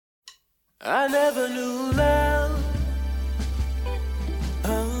I never knew love.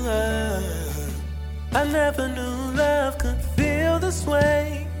 Oh, I never knew love could feel this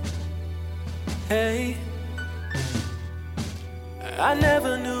way. Hey, I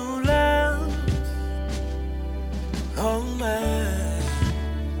never knew love. Oh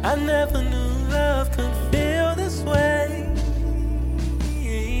my, I never knew love could feel this way.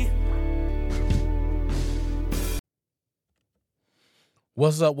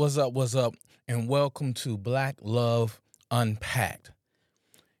 What's up, what's up, what's up, and welcome to Black Love Unpacked.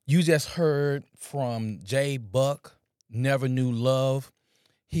 You just heard from Jay Buck, Never Knew Love.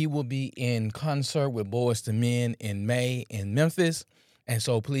 He will be in concert with Boyz II Men in May in Memphis, and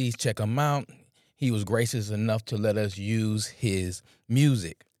so please check him out. He was gracious enough to let us use his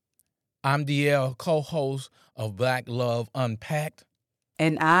music. I'm DL, co-host of Black Love Unpacked.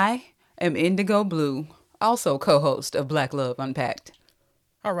 And I am Indigo Blue, also co-host of Black Love Unpacked.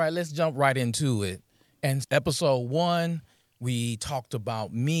 All right, let's jump right into it. And episode 1, we talked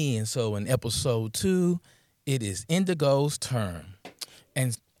about me. And so in episode 2, it is Indigo's turn.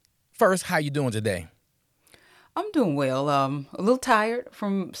 And first, how you doing today? I'm doing well. A little tired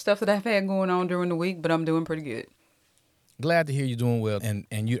from stuff that I've had going on during the week, but I'm doing pretty good. Glad to hear you're doing well.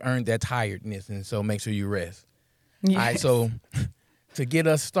 And you earned that tiredness. And so make sure you rest. Yes. All right, so to get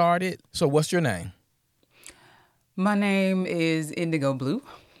us started, so what's your name? My name is Indigo Blue.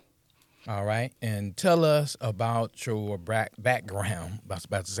 All right. And tell us about your background. I was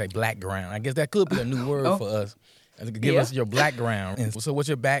about to say blackground. I guess that could be a new word for us. Give us your background. And so what's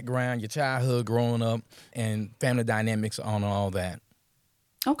your background, your childhood growing up, and family dynamics on all that?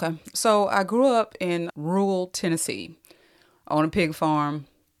 Okay. So I grew up in rural Tennessee on a pig farm.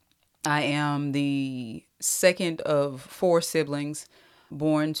 I am the second of 4 siblings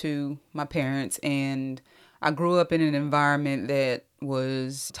born to my parents, and I grew up in an environment that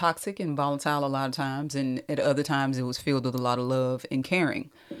was toxic and volatile a lot of times, and at other times it was filled with a lot of love and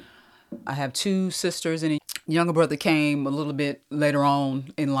caring. I have 2 sisters, and a younger brother came a little bit later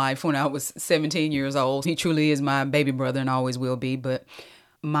on in life when I was 17 years old. He truly is my baby brother and always will be, but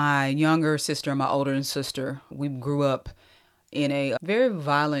my younger sister and my older sister, we grew up in a very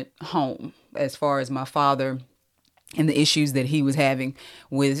violent home as far as my father and the issues that he was having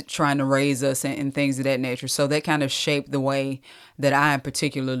with trying to raise us and things of that nature. So that kind of shaped the way that I in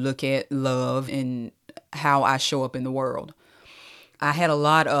particular look at love and how I show up in the world. I had a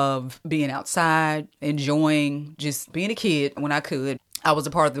lot of being outside, enjoying just being a kid when I could. I was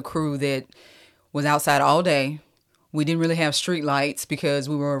a part of the crew that was outside all day. We didn't really have street lights because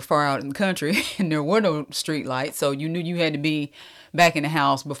we were far out in the country and there were no street lights. So you knew you had to be back in the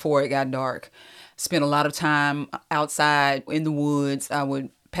house before it got dark. Spent a lot of time outside in the woods. I would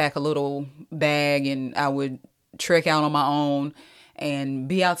pack a little bag and I would trek out on my own and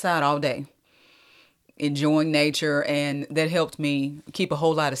be outside all day, enjoying nature. And that helped me keep a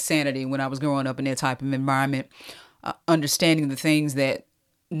whole lot of sanity when I was growing up in that type of environment, not understanding the things that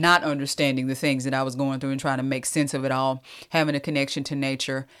I was going through and trying to make sense of it all, having a connection to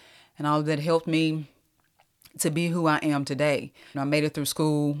nature. And all of that helped me to be who I am today. I made it through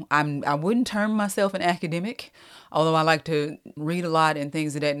school. I wouldn't term myself an academic, although I like to read a lot and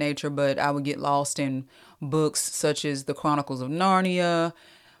things of that nature, but I would get lost in books such as The Chronicles of Narnia.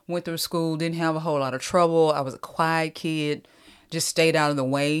 Went through school, didn't have a whole lot of trouble. I was a quiet kid, just stayed out of the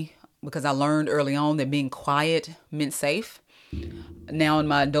way because I learned early on that being quiet meant safe. Now in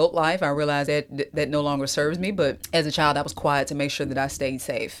my adult life, I realize that no longer serves me, but as a child, I was quiet to make sure that I stayed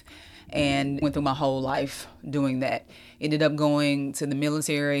safe. And went through my whole life doing that. Ended up going to the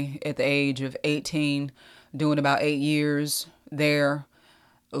military at the age of 18, doing about 8 years there,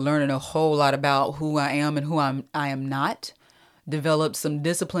 learning a whole lot about who I am and who I am not. Developed some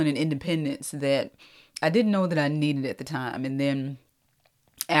discipline and independence that I didn't know that I needed at the time. And then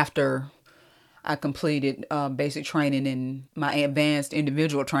after I completed basic training and my advanced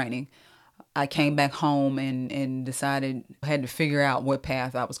individual training, I came back home and decided I had to figure out what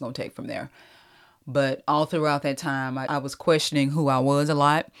path I was going to take from there. But all throughout that time, I was questioning who I was a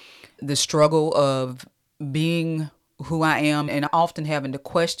lot, the struggle of being who I am, and often having to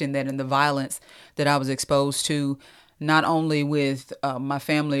question that and the violence that I was exposed to, not only with my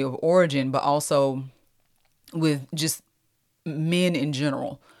family of origin, but also with just men in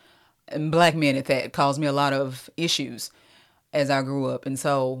general. And Black men at that caused me a lot of issues as I grew up. And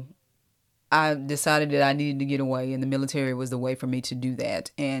so I decided that I needed to get away, and the military was the way for me to do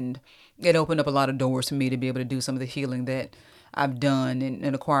that. And it opened up a lot of doors for me to be able to do some of the healing that I've done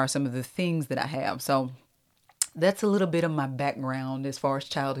and acquire some of the things that I have. So that's a little bit of my background as far as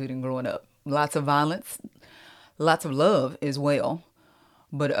childhood and growing up. Lots of violence, lots of love as well.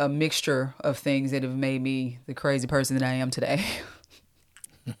 but a mixture of things that have made me the crazy person that I am today.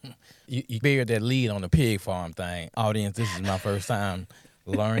 You bear that lead on the pig farm thing. Audience, this is my first time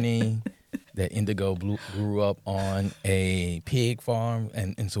learning that Indigo Blue grew up on a pig farm.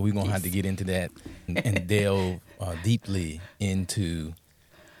 And so we're going to have to get into that and delve deeply into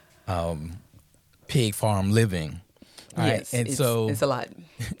pig farm living. All Yes, right. And it's a lot.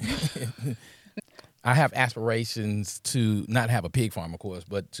 I have aspirations to not have a pig farm, of course,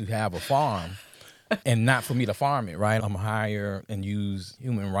 but to have a farm and not for me to farm it, right? I'm hire and use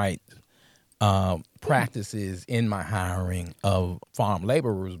human rights practices in my hiring of farm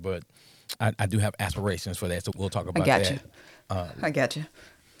laborers, but I do have aspirations for that, so we'll talk about that. I got you.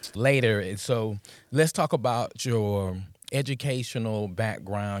 Later. And so let's talk about your educational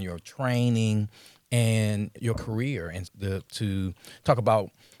background, your training, and your career, and to talk about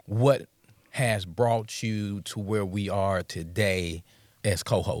what has brought you to where we are today as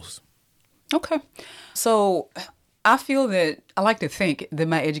co-hosts. Okay. So I feel that I like to think that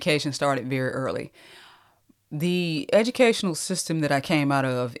my education started very early. The educational system that I came out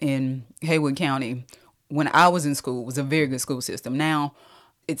of in Haywood County when I was in school was a very good school system. Now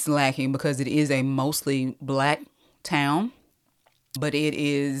it's lacking because it is a mostly black town, but it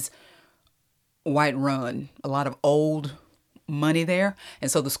is white run, a lot of old money there. And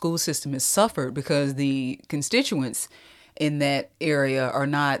so the school system has suffered because the constituents in that area are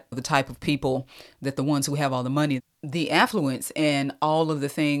not the type of people that the ones who have all the money. The affluence and all of the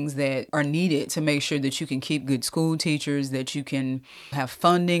things that are needed to make sure that you can keep good school teachers, that you can have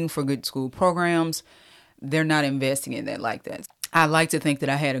funding for good school programs, they're not investing in that like that. I like to think that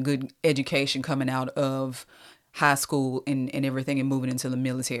I had a good education coming out of high school and everything and moving into the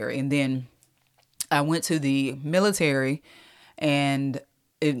military. And then I went to the military and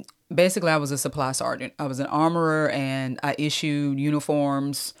basically I was a supply sergeant. I was an armorer and I issued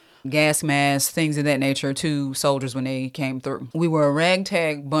uniforms, gas masks, things of that nature to soldiers when they came through. We were a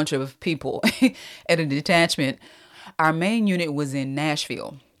ragtag bunch of people at a detachment. Our main unit was in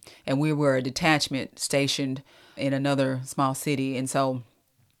Nashville and we were a detachment stationed in another small city. And so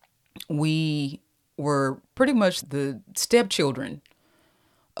we were pretty much the stepchildren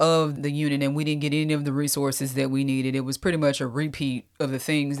of the unit, and we didn't get any of the resources that we needed. It was pretty much a repeat of the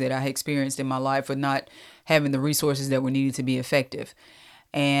things that I experienced in my life with not having the resources that were needed to be effective.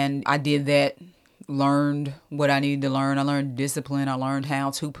 And I did that, learned what I needed to learn. I learned discipline. I learned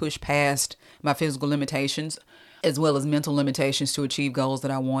how to push past my physical limitations as well as mental limitations to achieve goals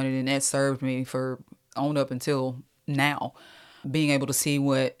that I wanted. And that served me for on up until now, being able to see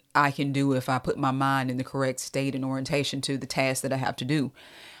what I can do if I put my mind in the correct state and orientation to the task that I have to do.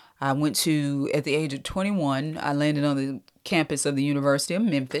 I went to, at the age of 21, I landed on the campus of the University of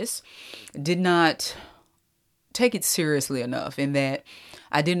Memphis. Did not take it seriously enough in that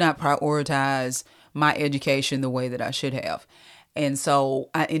I did not prioritize my education the way that I should have. And so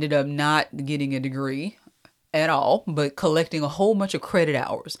I ended up not getting a degree at all, but collecting a whole bunch of credit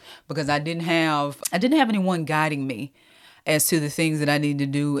hours because I didn't have anyone guiding me as to the things that I need to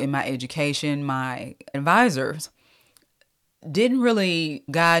do in my education. My advisors didn't really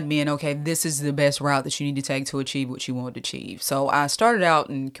guide me in, okay, this is the best route that you need to take to achieve what you want to achieve. So I started out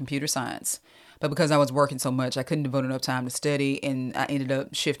in computer science, but because I was working so much, I couldn't devote enough time to study, and I ended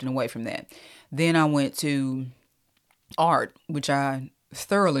up shifting away from that. Then I went to art, which I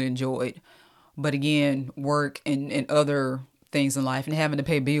thoroughly enjoyed, but again, work and other things in life and having to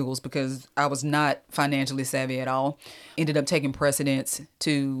pay bills because I was not financially savvy at all ended up taking precedence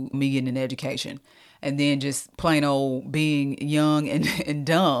to me getting an education. And then just plain old being young and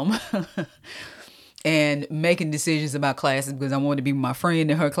dumb and making decisions about classes because I wanted to be my friend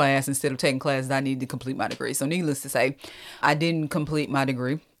in her class instead of taking classes I needed to complete my degree. So needless to say, I didn't complete my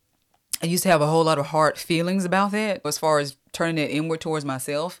degree. I used to have a whole lot of hard feelings about that as far as turning it inward towards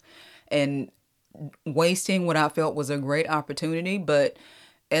myself and wasting what I felt was a great opportunity. But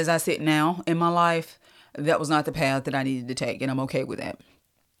as I sit now in my life, that was not the path that I needed to take, and I'm okay with that.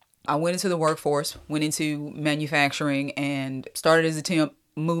 I went into the workforce, went into manufacturing, and started as a temp,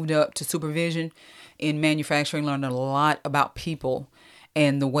 moved up to supervision in manufacturing, learned a lot about people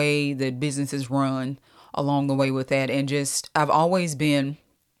and the way that businesses run along the way with that. And just, I've always been,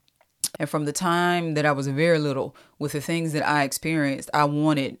 and from the time that I was very little, with the things that I experienced, I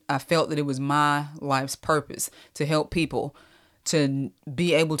felt that it was my life's purpose to help people to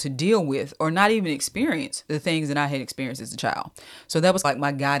be able to deal with or not even experience the things that I had experienced as a child. So that was like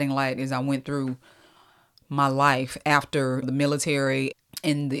my guiding light as I went through my life after the military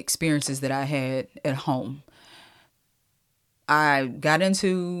and the experiences that I had at home. I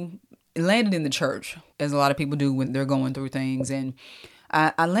landed in the church, as a lot of people do when they're going through things. And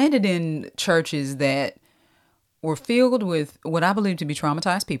I landed in churches that were filled with what I believe to be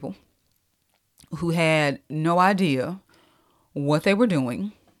traumatized people who had no idea what they were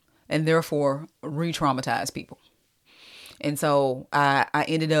doing and therefore re-traumatized people. And so I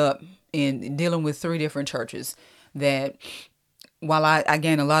ended up in dealing with 3 different churches that, while I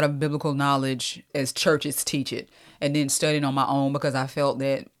gained a lot of biblical knowledge as churches teach it, and then studying on my own because I felt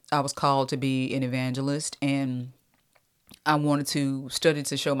that I was called to be an evangelist and I wanted to study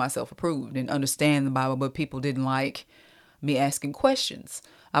to show myself approved and understand the Bible, but people didn't like me asking questions.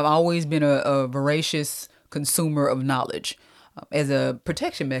 I've always been a voracious consumer of knowledge as a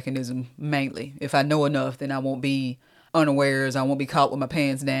protection mechanism, mainly. If I know enough, then I won't be unawares. I won't be caught with my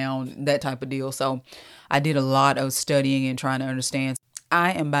pants down, that type of deal. So I did a lot of studying and trying to understand.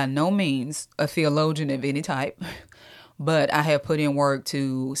 I am by no means a theologian of any type, but I have put in work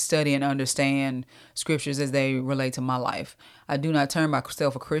to study and understand scriptures as they relate to my life. I do not term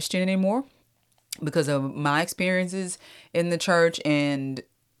myself a Christian anymore because of my experiences in the church, and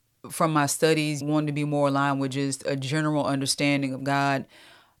from my studies, wanted to be more aligned with just a general understanding of God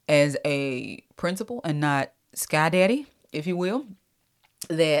as a principle and not Sky Daddy, if you will,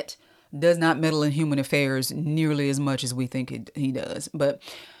 that does not meddle in human affairs nearly as much as we think he does. But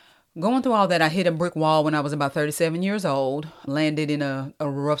going through all that, I hit a brick wall when I was about 37 years old, landed in a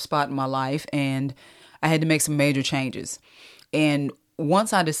rough spot in my life, and I had to make some major changes. And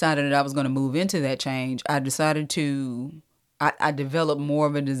once I decided that I was going to move into that change, I developed more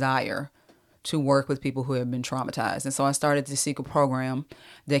of a desire to work with people who have been traumatized. And so I started to seek a program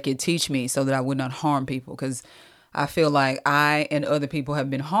that could teach me so that I would not harm people, because I feel like I and other people have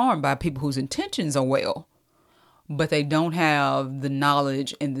been harmed by people whose intentions are well, but they don't have the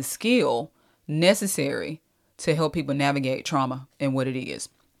knowledge and the skill necessary to help people navigate trauma and what it is.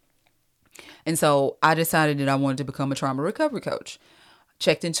 And so I decided that I wanted to become a trauma recovery coach.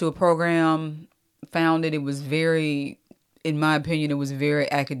 Checked into a program, found that it was very, in my opinion, it was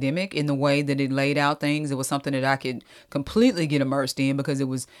very academic in the way that it laid out things. It was something that I could completely get immersed in because it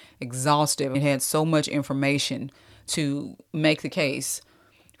was exhaustive. It had so much information to make the case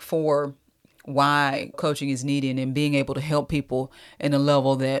for why coaching is needed and being able to help people in a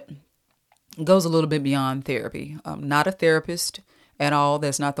level that goes a little bit beyond therapy. I'm not a therapist at all.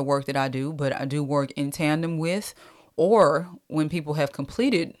 That's not the work that I do, but I do work in tandem with, or when people have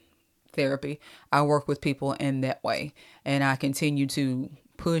completed therapy, I work with people in that way. And I continue to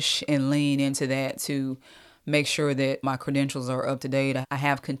push and lean into that to make sure that my credentials are up to date. I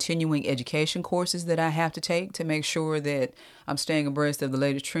have continuing education courses that I have to take to make sure that I'm staying abreast of the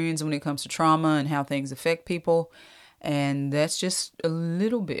latest trends when it comes to trauma and how things affect people. And that's just a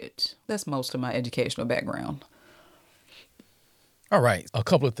little bit. That's most of my educational background. All right. A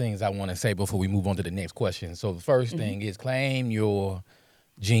couple of things I want to say before we move on to the next question. So the first thing is claim your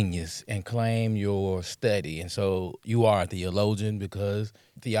genius and claim your study. And so you are a theologian because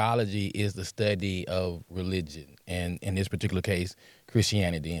theology is the study of religion, and in this particular case,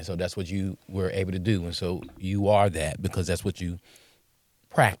 Christianity. And so that's what you were able to do. And so you are that because that's what you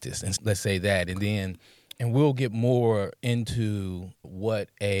practice. And let's say that. And we'll get more into what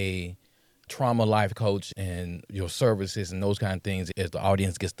a trauma life coach and your services and those kind of things as the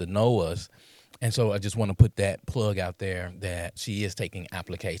audience gets to know us. And so I just want to put that plug out there that she is taking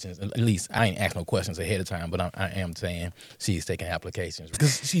applications. At least I ain't asked no questions ahead of time, but I am saying she is taking applications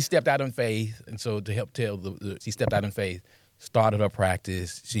because she stepped out in faith. And so to help tell she stepped out in faith, started her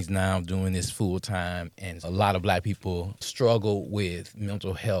practice. She's now doing this full time. And a lot of Black people struggle with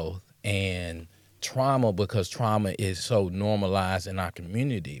mental health and trauma because trauma is so normalized in our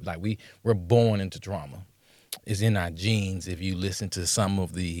community. Like we're born into trauma. It's in our genes if you listen to some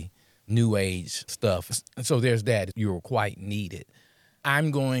of the New Age stuff. So there's that. You're quite needed.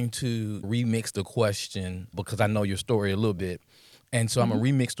 I'm going to remix the question because I know your story a little bit. And so I'm going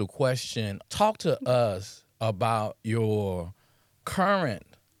to remix the question. Talk to us about your current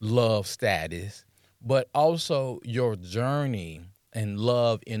love status, but also your journey and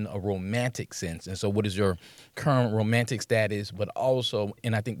love in a romantic sense. And so what is your current romantic status, but also,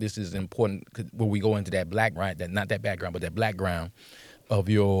 and I think this is important when we go into that background, that background of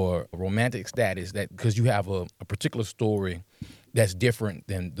your romantic status, that because you have a particular story that's different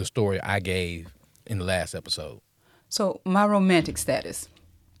than the story I gave in the last episode. So my romantic status,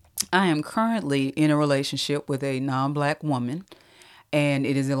 I am currently in a relationship with a non-Black woman, and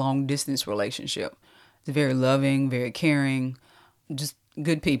it is a long-distance relationship. It's very loving, very caring, just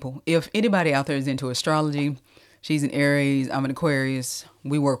good people. If anybody out there is into astrology, she's an Aries, I'm an Aquarius.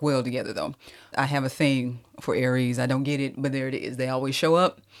 We work well together, though. I have a thing for Aries. I don't get it, but there it is. They always show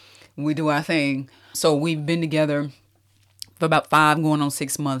up. We do our thing. So we've been together for about 5 going on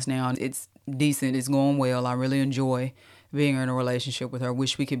 6 months now. It's decent. It's going well. I really enjoy being in a relationship with her.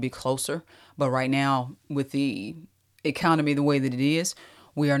 Wish we could be closer. But right now, with the economy the way that it is,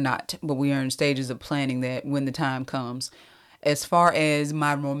 we are not. But we are in stages of planning that when the time comes. As far as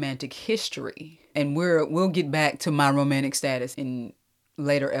my romantic history, and we'll get back to my romantic status in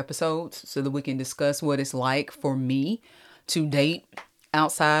later episodes so that we can discuss what it's like for me to date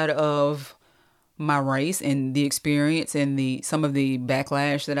outside of my race and the experience and some of the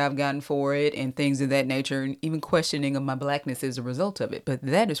backlash that I've gotten for it and things of that nature, and even questioning of my blackness as a result of it. But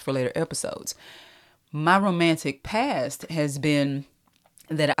that is for later episodes. My romantic past has been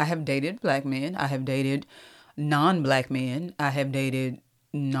that I have dated black men. I have dated non-black men. I have dated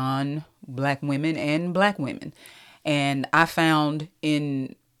non-black women and black women. And I found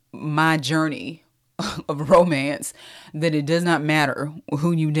in my journey of romance that it does not matter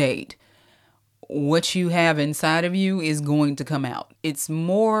who you date. What you have inside of you is going to come out. It's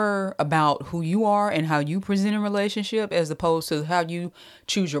more about who you are and how you present a relationship as opposed to how you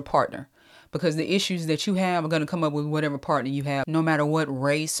choose your partner. Because the issues that you have are going to come up with whatever partner you have, no matter what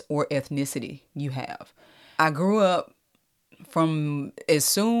race or ethnicity you have. I grew up from as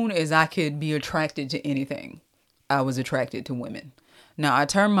soon as I could be attracted to anything, I was attracted to women. Now, I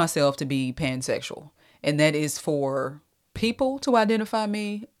term myself to be pansexual, and that is for people to identify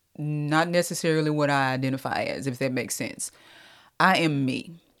me, not necessarily what I identify as, if that makes sense. I am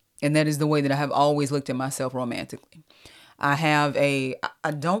me, and that is the way that I have always looked at myself romantically. I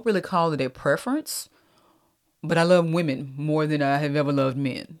don't really call it a preference, but I love women more than I have ever loved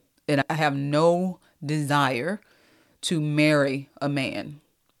men. And I have no desire to marry a man.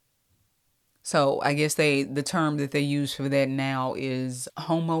 So I guess the term that they use for that now is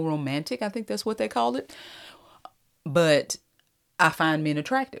homo-romantic. I think that's what they call it. But I find men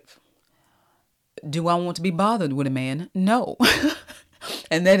attractive. Do I want to be bothered with a man? No.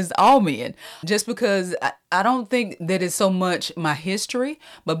 And that is all men. Just because I don't think that it's so much my history,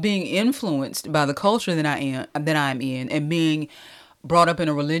 but being influenced by the culture that I'm in, and being brought up in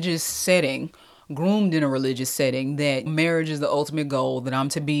a religious setting, groomed in a religious setting, that marriage is the ultimate goal, that I'm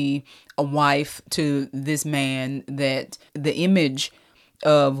to be a wife to this man, that the image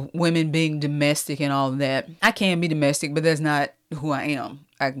of women being domestic and all of that. I can be domestic, but that's not who I am.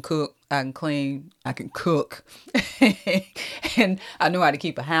 I can cook, I can clean, I can cook, and I know how to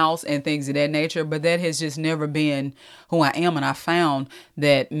keep a house and things of that nature, but that has just never been who I am. And I found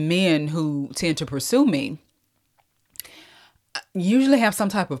that men who tend to pursue me usually have some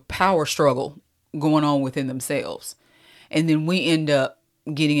type of power struggle going on within themselves. And then we end up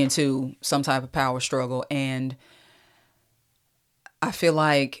getting into some type of power struggle. And I feel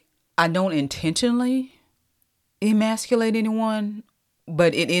like I don't intentionally emasculate anyone,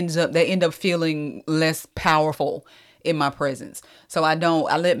 but they end up feeling less powerful in my presence. So I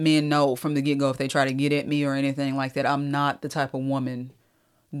let men know from the get-go if they try to get at me or anything like that, I'm not the type of woman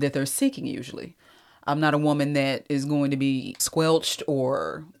that they're seeking usually. I'm not a woman that is going to be squelched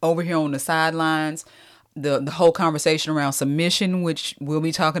or over here on the sidelines. The whole conversation around submission, which we'll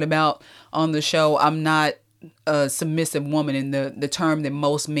be talking about on the show, I'm not a submissive woman in the term that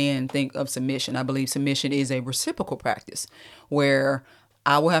most men think of submission. I believe submission is a reciprocal practice where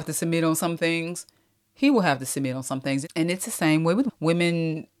I will have to submit on some things, he will have to submit on some things. And it's the same way with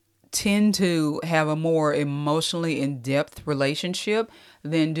women. Tend to have a more emotionally in-depth relationship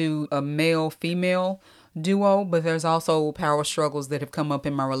than do a male-female duo, but there's also power struggles that have come up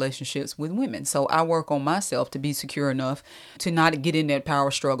in my relationships with women. So I work on myself to be secure enough to not get in that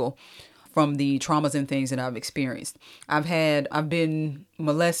power struggle from the traumas and things that I've experienced. I've been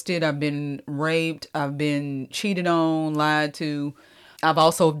molested, I've been raped, I've been cheated on, lied to. I've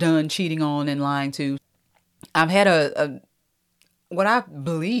also done cheating on and lying to. I've had what I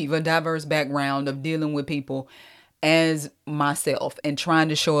believe a diverse background of dealing with people as myself and trying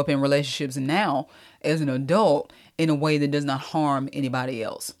to show up in relationships now as an adult in a way that does not harm anybody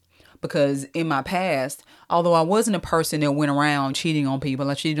else. Because in my past, although I wasn't a person that went around cheating on people,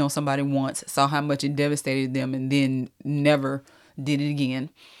 I cheated on somebody once, saw how much it devastated them, and then never did it again.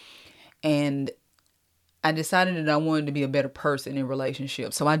 And I decided that I wanted to be a better person in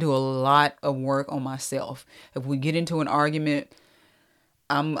relationships. So I do a lot of work on myself. If we get into an argument,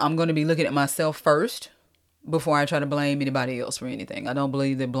 I'm going to be looking at myself first before I try to blame anybody else for anything. I don't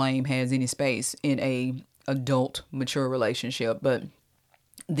believe that blame has any space in a adult, mature relationship. But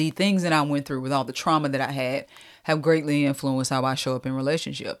the things that I went through with all the trauma that I had have greatly influenced how I show up in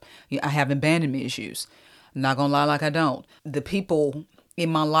relationship. I have abandonment issues. I'm not going to lie like I don't. The people in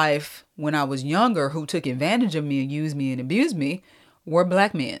my life when I was younger who took advantage of me and used me and abused me were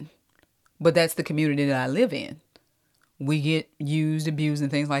black men. But that's the community that I live in. we get used, abused,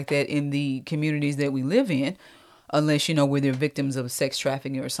 and things like that in the communities that we live in, unless, we're the victims of sex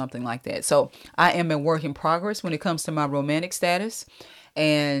trafficking or something like that. So I am a work in progress when it comes to my romantic status,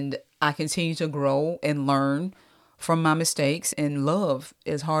 and I continue to grow and learn from my mistakes and love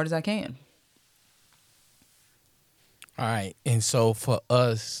as hard as I can. All right. And so for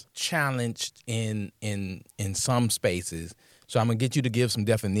us, challenged in some spaces, so I'm going to get you to give some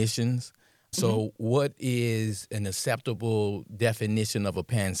definitions. So what is an acceptable definition of a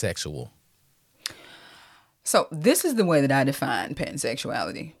pansexual? So this is the way that I define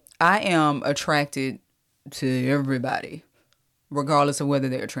pansexuality. I am attracted to everybody, regardless of whether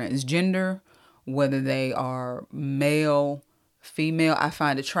they're transgender, whether they are male, female. I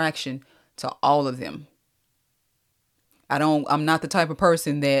find attraction to all of them. I'm not the type of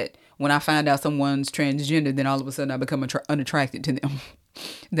person that when I find out someone's transgender, then all of a sudden I become unattracted to them.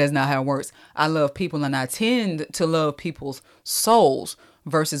 That's not how it works. I love people, and I tend to love people's souls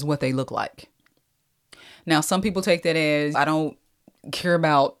versus what they look like. Now, some people take that as I don't care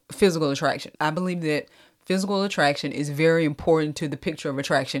about physical attraction. I believe that physical attraction is very important to the picture of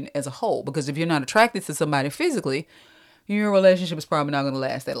attraction as a whole, because if you're not attracted to somebody physically, your relationship is probably not going to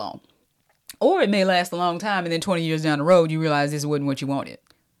last that long. Or it may last a long time, and then 20 years down the road, you realize this wasn't what you wanted.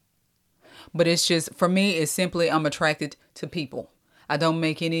 But it's just, for me, it's simply I'm attracted to people. I don't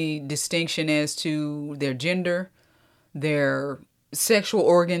make any distinction as to their gender, their sexual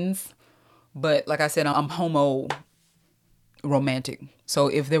organs. But like I said, I'm homo romantic. So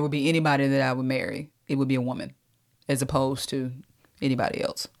if there would be anybody that I would marry, it would be a woman as opposed to anybody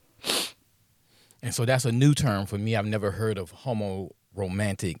else. And so that's a new term for me. I've never heard of homo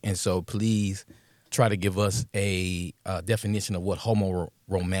romantic. And so please try to give us a definition of what homo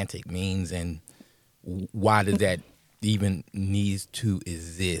romantic means and why does that even needs to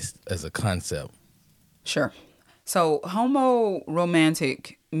exist as a concept. Sure. So homo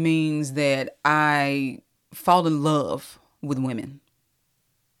romantic means that I fall in love with women.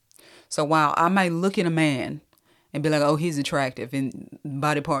 So while I might look at a man and be like, oh, he's attractive and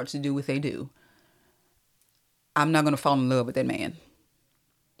body parts to do what they do, I'm not going to fall in love with that man.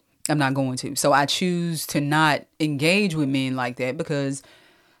 I'm not going to. So I choose to not engage with men like that because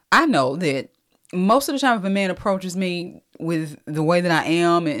I know that most of the time if a man approaches me with the way that I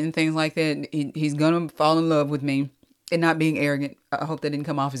am and things like that, he's going to fall in love with me and not being arrogant. I hope that didn't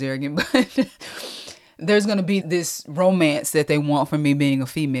come off as arrogant, but there's going to be this romance that they want from me being a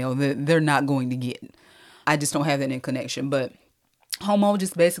female that they're not going to get. I just don't have that in connection. But homo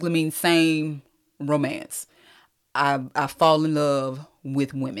just basically means same romance. I fall in love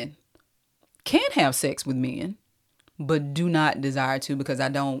with women. Can have sex with men, but do not desire to because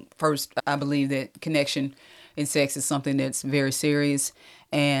I believe that connection in sex is something that's very serious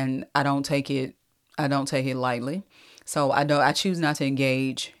and I don't take it lightly. So I choose not to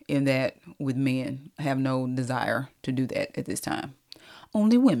engage in that with men. I have no desire to do that at this time.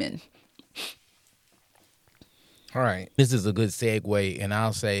 Only women. All right. This is a good segue. And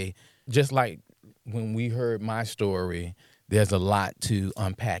I'll say, just like when we heard my story, there's a lot to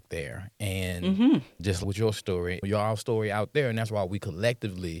unpack there. And just with your story out there, and that's why we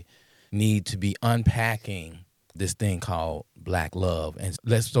collectively need to be unpacking this thing called Black love. And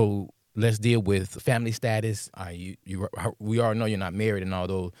let's deal with family status. We all know you're not married and all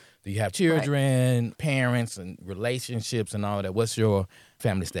those. Do you have children, right, parents, and relationships and all that? What's your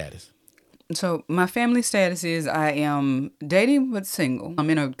family status? So my family status is I am dating but single. I'm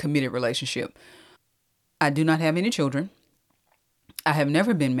in a committed relationship. I do not have any children. I have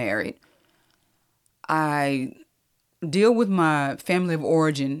never been married. I deal with my family of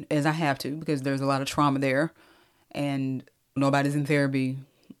origin as I have to because there's a lot of trauma there and nobody's in therapy.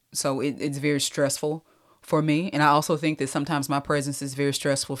 So it's very stressful for me. And I also think that sometimes my presence is very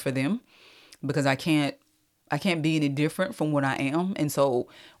stressful for them because I can't be any different from what I am. And so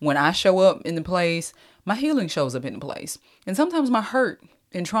when I show up in the place, my healing shows up in the place. And sometimes my hurt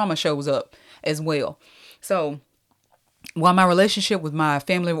and trauma shows up as well. So while my relationship with my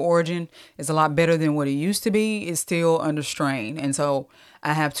family of origin is a lot better than what it used to be, it's still under strain. And so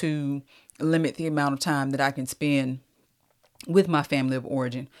I have to limit the amount of time that I can spend with my family of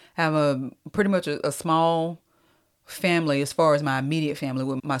origin. I have pretty much a small family as far as my immediate family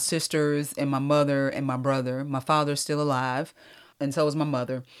with my sisters and my mother and my brother. My father's still alive and so is my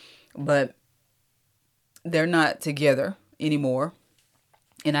mother, but they're not together anymore.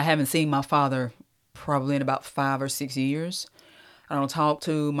 And I haven't seen my father probably in about 5 or 6 years. I don't talk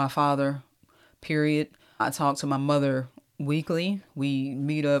to my father, period. I talk to my mother weekly. We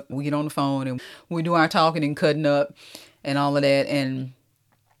meet up, we get on the phone and we do our talking and cutting up and all of that. And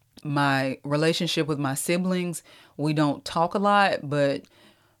My relationship with my siblings, we don't talk a lot, but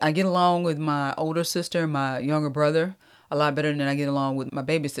I get along with my older sister, my younger brother, a lot better than I get along with my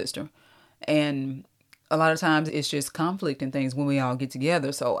baby sister. And a lot of times it's just conflict and things when we all get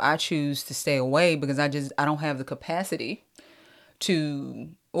together. So I choose to stay away because I don't have the capacity to,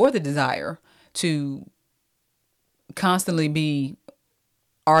 or the desire to constantly be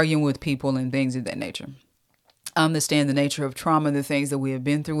arguing with people and things of that nature. I understand the nature of trauma, the things that we have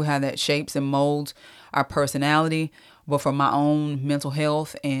been through, how that shapes and molds our personality. But for my own mental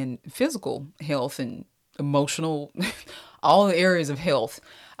health and physical health and emotional, all the areas of health,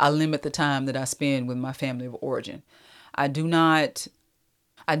 I limit the time that I spend with my family of origin. I don't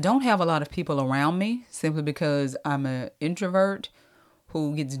have a lot of people around me simply because I'm an introvert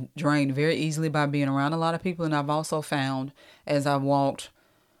who gets drained very easily by being around a lot of people. And I've also found as I've walked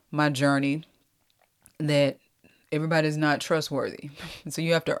my journey that everybody's not trustworthy. So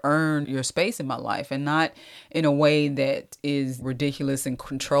you have to earn your space in my life, and not in a way that is ridiculous and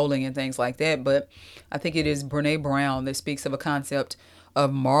controlling and things like that. But I think it is Brene Brown that speaks of a concept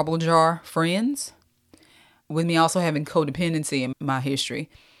of marble jar friends. With me also having codependency in my history,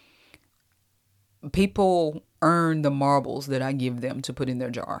 people earn the marbles that I give them to put in their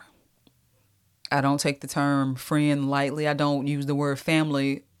jar. I don't take the term friend lightly. I don't use the word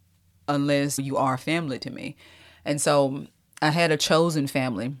family unless you are family to me. And so I had a chosen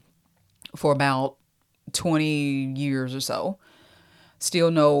family for about 20 years or so.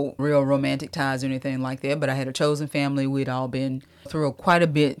 Still no real romantic ties or anything like that, but I had a chosen family. We'd all been through quite a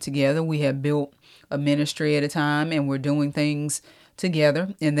bit together. We had built a ministry at a time and we're doing things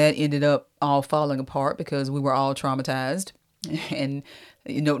together. And that ended up all falling apart because we were all traumatized. And,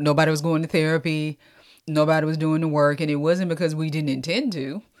 nobody was going to therapy. Nobody was doing the work. And it wasn't because we didn't intend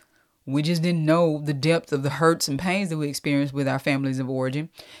to. We just didn't know the depth of the hurts and pains that we experienced with our families of origin.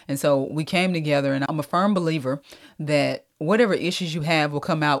 And so we came together, and I'm a firm believer that whatever issues you have will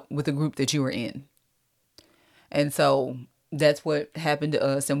come out with the group that you are in. And so that's what happened to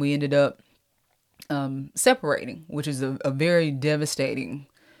us. And we ended up separating, which is a very devastating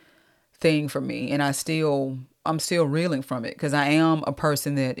thing for me. And I'm still reeling from it because I am a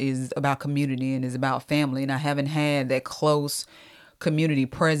person that is about community and is about family. And I haven't had that close community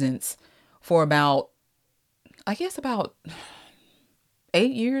presence for about 8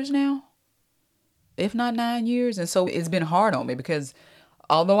 years now, if not 9 years. And so it's been hard on me because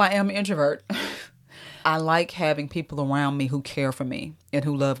although I am an introvert, I like having people around me who care for me and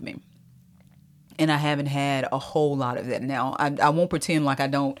who love me. And I haven't had a whole lot of that. Now, I won't pretend like I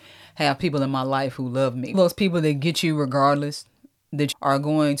don't have people in my life who love me. Those people that get you regardless, that are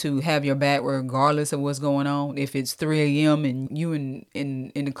going to have your back regardless of what's going on. If it's 3 a.m. and you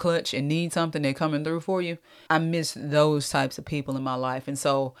in the clutch and need something, they're coming through for you. I miss those types of people in my life. And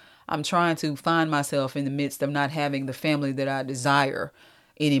so I'm trying to find myself in the midst of not having the family that I desire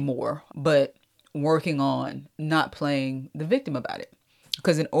anymore, but working on not playing the victim about it.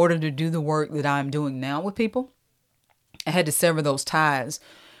 Because in order to do the work that I'm doing now with people, I had to sever those ties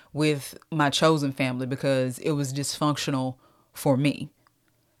with my chosen family because it was dysfunctional for me.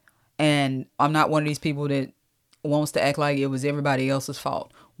 And I'm not one of these people that wants to act like it was everybody else's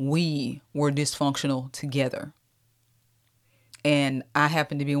fault. We were dysfunctional together. And I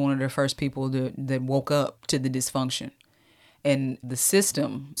happened to be one of the first people that woke up to the dysfunction. And the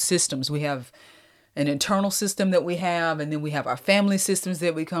systems, we have an internal system that we have, and then we have our family systems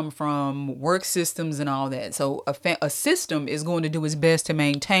that we come from, work systems and all that. So a system is going to do its best to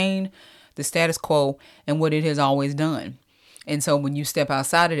maintain the status quo and what it has always done. And so when you step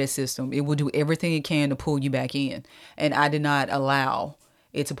outside of that system, it will do everything it can to pull you back in. And I did not allow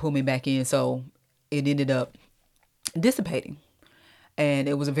it to pull me back in. So it ended up dissipating. And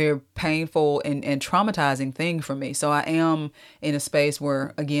it was a very painful and traumatizing thing for me. So I am in a space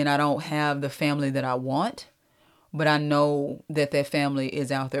where, again, I don't have the family that I want, but I know that family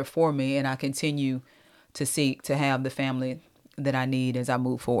is out there for me. And I continue to seek to have the family that I need as I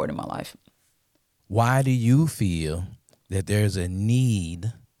move forward in my life. Why do you feel that there's a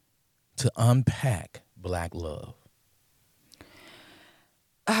need to unpack Black love?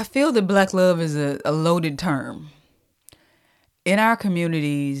 I feel that Black love is a loaded term. In our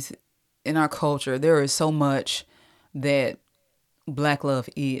communities, in our culture, there is so much that Black love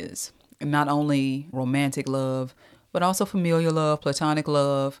is. And not only romantic love, but also familial love, platonic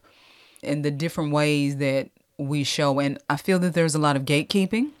love, and the different ways that we show. And I feel that there's a lot of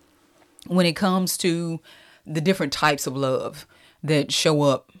gatekeeping when it comes to the different types of love that show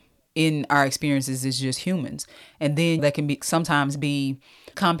up in our experiences as just humans. And then that can sometimes be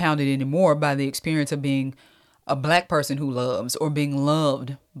compounded anymore by the experience of being a black person who loves or being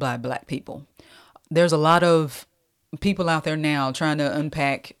loved by black people. There's a lot of people out there now trying to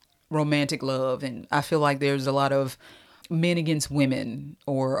unpack romantic love. And I feel like there's a lot of men against women,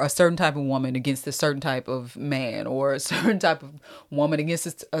 or a certain type of woman against a certain type of man, or a certain type of woman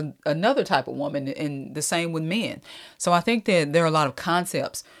against another type of woman, and the same with men. So I think that there are a lot of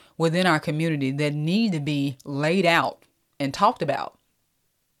concepts within our community that need to be laid out and talked about,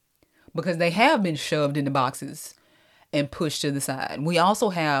 because they have been shoved into boxes and pushed to the side. We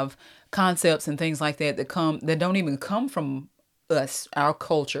also have concepts and things like that that don't even come from us, our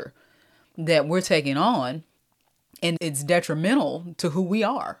culture, that we're taking on. And it's detrimental to who we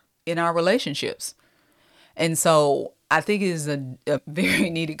are in our relationships. And so I think it is a very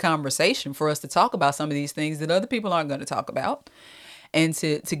needed conversation for us to talk about some of these things that other people aren't going to talk about, and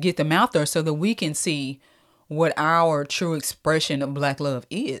to get them out there so that we can see what our true expression of black love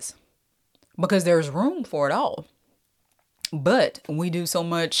is. Because there's room for it all. But we do so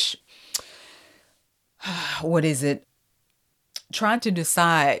much, trying to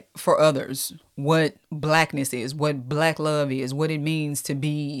decide for others what blackness is, what black love is, what it means to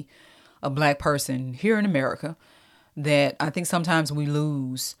be a black person here in America, that I think sometimes we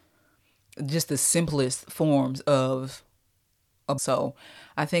lose just the simplest forms of. So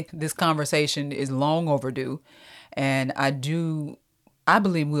I think this conversation is long overdue, and I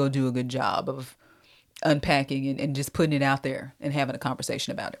believe we'll do a good job of unpacking and just putting it out there and having a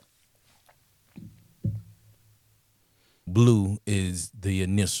conversation about it. Blue is the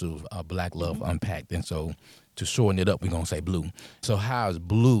initial Black Love Unpacked. And so to shorten it up, we're going to say Blue. So how is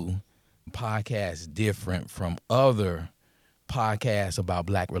Blue podcast different from other podcasts about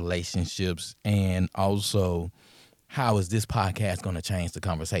black relationships? And also, how is this podcast going to change the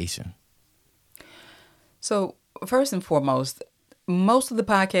conversation? So first and foremost, most of the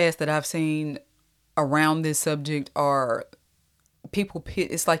podcasts that I've seen around this subject are people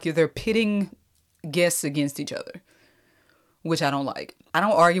it's like they're pitting guests against each other, which I don't like. I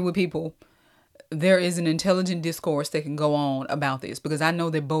don't argue with people. There is an intelligent discourse that can go on about this, because I know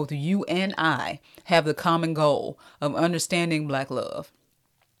that both you and I have the common goal of understanding black love,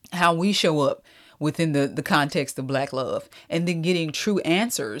 how we show up within the context of black love, and then getting true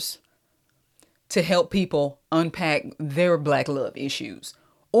answers to help people unpack their black love issues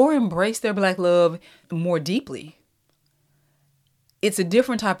or embrace their black love more deeply. It's a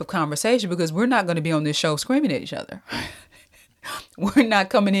different type of conversation, because we're not going to be on this show screaming at each other. We're not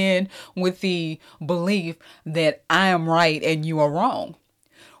coming in with the belief that I am right and you are wrong.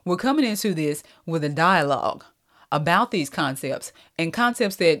 We're coming into this with a dialogue about these concepts, and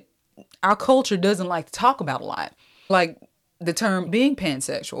concepts that our culture doesn't like to talk about a lot. Like the term being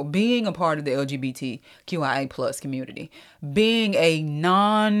pansexual, being a part of the LGBTQIA plus community, being a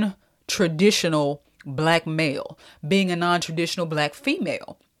non-traditional black male, being a non-traditional black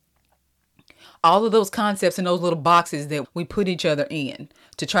female. All of those concepts and those little boxes that we put each other in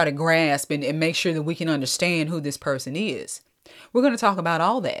to try to grasp and make sure that we can understand who this person is. We're going to talk about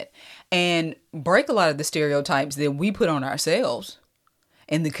all that and break a lot of the stereotypes that we put on ourselves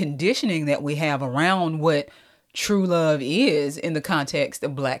and the conditioning that we have around what true love is in the context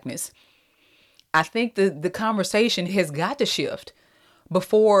of blackness. I think the conversation has got to shift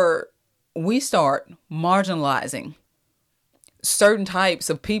before we start marginalizing certain types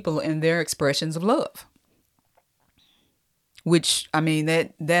of people and their expressions of love. Which, I mean,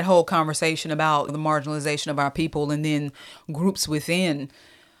 that whole conversation about the marginalization of our people, and then groups within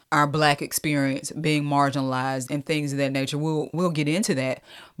our black experience being marginalized and things of that nature, we'll get into that.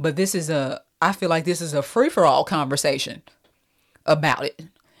 But I feel like this is a free-for-all conversation about it,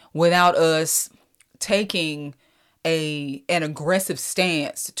 without us taking an aggressive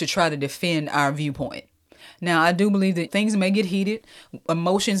stance to try to defend our viewpoint. Now, I do believe that things may get heated,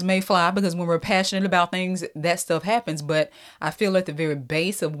 emotions may fly, because when we're passionate about things, that stuff happens. But I feel at the very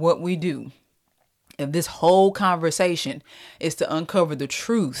base of what we do, if this whole conversation is to uncover the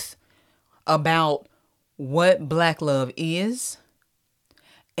truth about what black love is,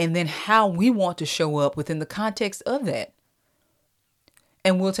 and then how we want to show up within the context of that.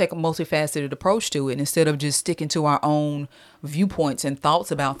 And we'll take a multifaceted approach to it. Instead of just sticking to our own viewpoints and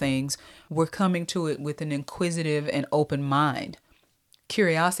thoughts about things, we're coming to it with an inquisitive and open mind.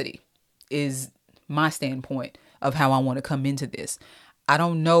 Curiosity is my standpoint of how I want to come into this. I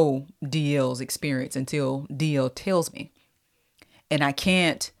don't know DL's experience until DL tells me. And I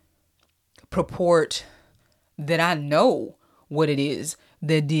can't purport that I know what it is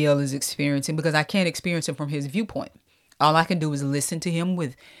that DL is experiencing, because I can't experience it from his viewpoint. All I can do is listen to him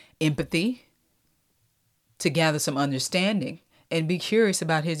with empathy to gather some understanding, and be curious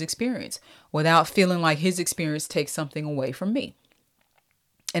about his experience without feeling like his experience takes something away from me.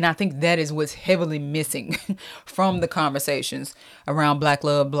 And I think that is what's heavily missing from the conversations around Black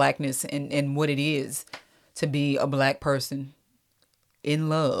love, Blackness, and what it is to be a Black person in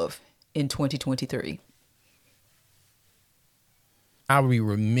love in 2023. I would be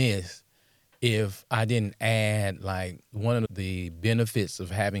remiss if I didn't add, like, one of the benefits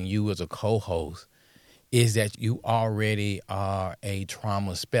of having you as a co-host is that you already are a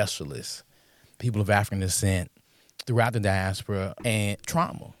trauma specialist. People of African descent throughout the diaspora and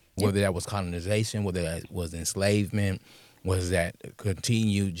trauma, whether that was colonization, whether that was enslavement, was that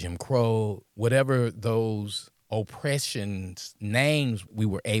continued Jim Crow, whatever those oppressions names, we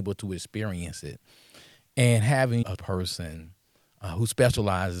were able to experience it. And having a person who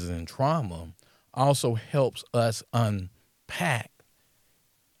specializes in trauma also helps us unpack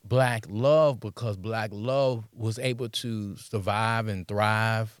Black love, because Black love was able to survive and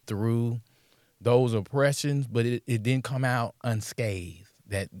thrive through those oppressions, but it didn't come out unscathed.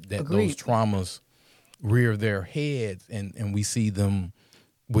 That those traumas rear their heads, and we see them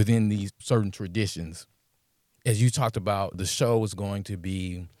within these certain traditions. As you talked about, the show is going to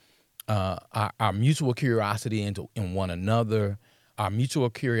be our mutual curiosity in one another, our mutual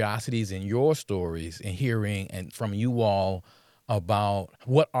curiosities in your stories, and hearing and from you all about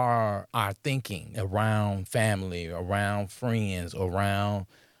what are our thinking around family, around friends, around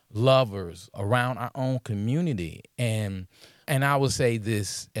lovers, around our own community. And I would say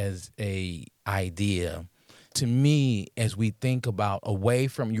this as a idea. To me, as we think about away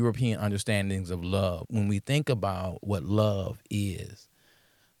from European understandings of love, when we think about what love is,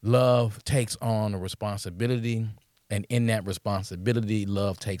 love takes on a responsibility, and in that responsibility,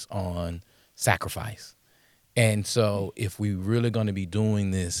 love takes on sacrifice. And so if we really going to be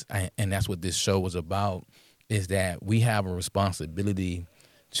doing this, and that's what this show was about, is that we have a responsibility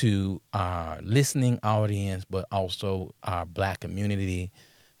to our listening audience, but also our Black community,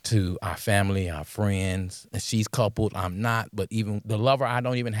 to our family, our friends. And she's coupled, I'm not, but even the lover I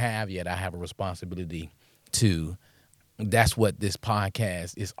don't even have yet, I have a responsibility to. That's what this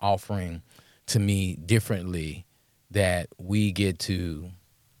podcast is offering to me differently, that we get to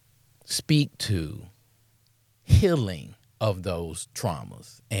speak to healing of those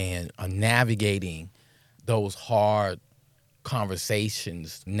traumas and navigating those hard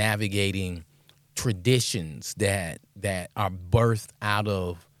conversations, navigating traditions that are birthed out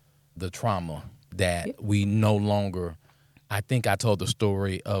of the trauma that we no longer. I think I told the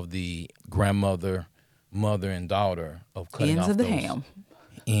story of the grandmother, mother, and daughter of cutting ends off of the those ham.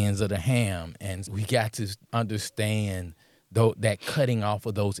 Ends of the ham, and we got to understand that cutting off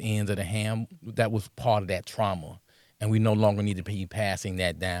of those ends of the ham, that was part of that trauma, and we no longer need to be passing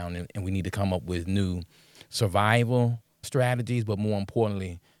that down, and we need to come up with new survival strategies, but more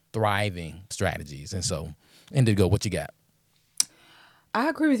importantly, thriving strategies. And so, Indigo, what you got? I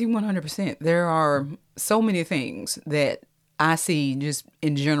agree with you 100%. There are so many things that I see just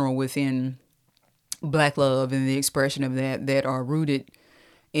in general within Black love and the expression of that are rooted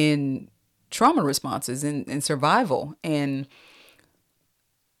in trauma responses and survival, and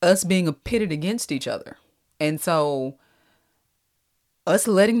us being pitted against each other. And so us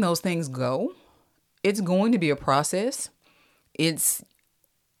letting those things go, it's going to be a process. It's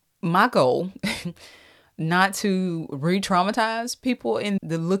my goal not to re-traumatize people in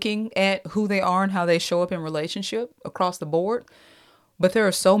the looking at who they are and how they show up in relationship across the board. But there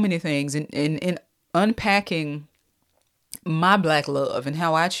are so many things in unpacking my Black love and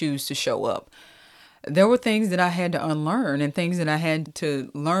how I choose to show up. There were things that I had to unlearn and things that I had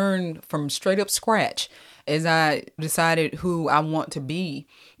to learn from straight up scratch as I decided who I want to be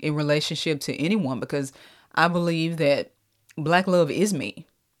in relationship to anyone, because I believe that Black love is me.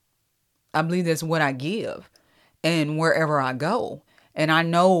 I believe that's what I give and wherever I go. And I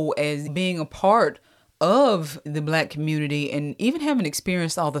know, as being a part of the Black community and even having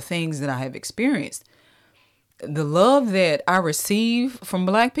experienced all the things that I have experienced, the love that I receive from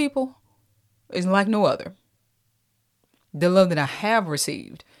Black people is like no other. The love that I have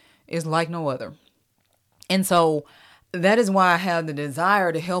received is like no other. And so that is why I have the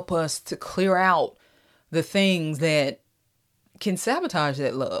desire to help us to clear out the things that can sabotage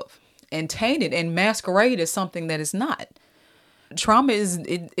that love and taint it and masquerade as something that is not. Trauma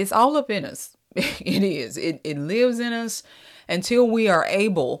it's all up in us. It is. It lives in us until we are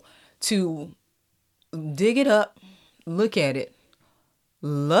able to dig it up, look at it,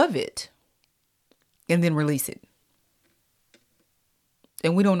 love it, and then release it.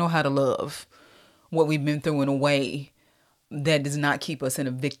 And we don't know how to love what we've been through in a way that does not keep us in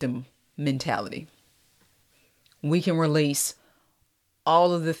a victim mentality. We can release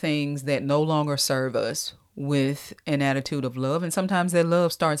all of the things that no longer serve us with an attitude of love. And sometimes that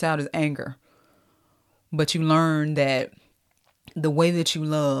love starts out as anger. But you learn that the way that you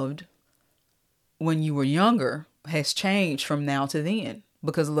loved when you were younger has changed from now to then,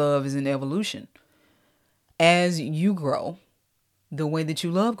 because love is an evolution. As you grow, the way that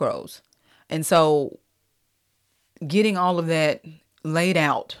you love grows. And so getting all of that laid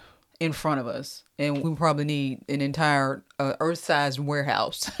out in front of us, and we probably need an entire earth-sized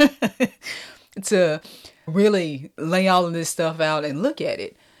warehouse to really lay all of this stuff out and look at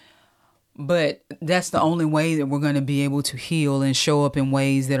it. But that's the only way that we're going to be able to heal and show up in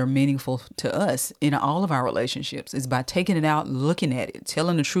ways that are meaningful to us in all of our relationships, is by taking it out, looking at it,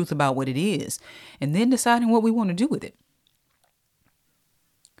 telling the truth about what it is, and then deciding what we want to do with it.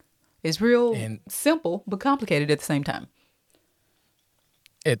 It's real simple, but complicated at the same time.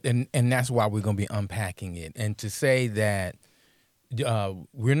 And that's why we're going to be unpacking it. And to say that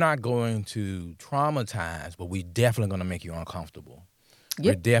we're not going to traumatize, but we're definitely going to make you uncomfortable. Yep.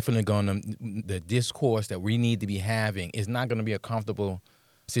 We're definitely going to, the discourse that we need to be having is not going to be a comfortable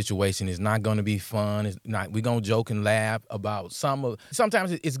situation. It's not going to be fun. It's not. We're going to joke and laugh about sometimes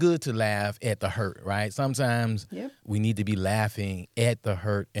it's good to laugh at the hurt, right? Sometimes we need to be laughing at the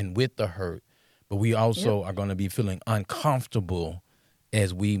hurt and with the hurt, but we also are going to be feeling uncomfortable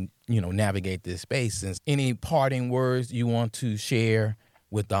as we, navigate this space. And any parting words you want to share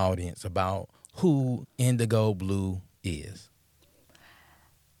with the audience about who Indigo Blue is?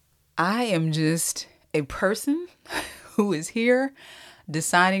 I am just a person who is here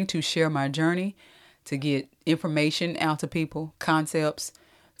deciding to share my journey, to get information out to people, concepts,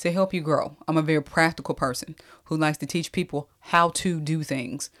 to help you grow. I'm a very practical person who likes to teach people how to do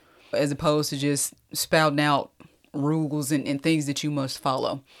things, as opposed to just spouting out rules and things that you must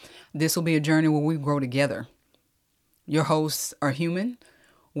follow. This will be a journey where we grow together. Your hosts are human.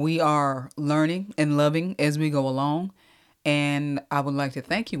 We are learning and loving as we go along. And I would like to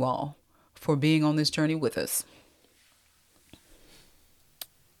thank you all for being on this journey with us.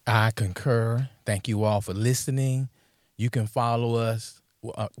 I concur. Thank you all for listening. You can follow us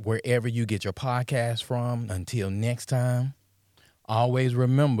wherever you get your podcast from. Until next time, always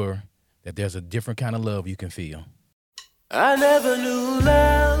remember that there's a different kind of love you can feel. I never knew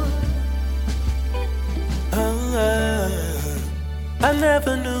love. I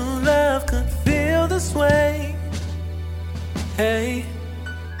never knew love could feel this way. Hey,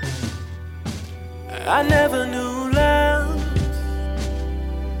 I never knew love.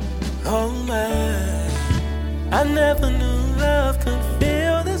 Oh my, I never knew love could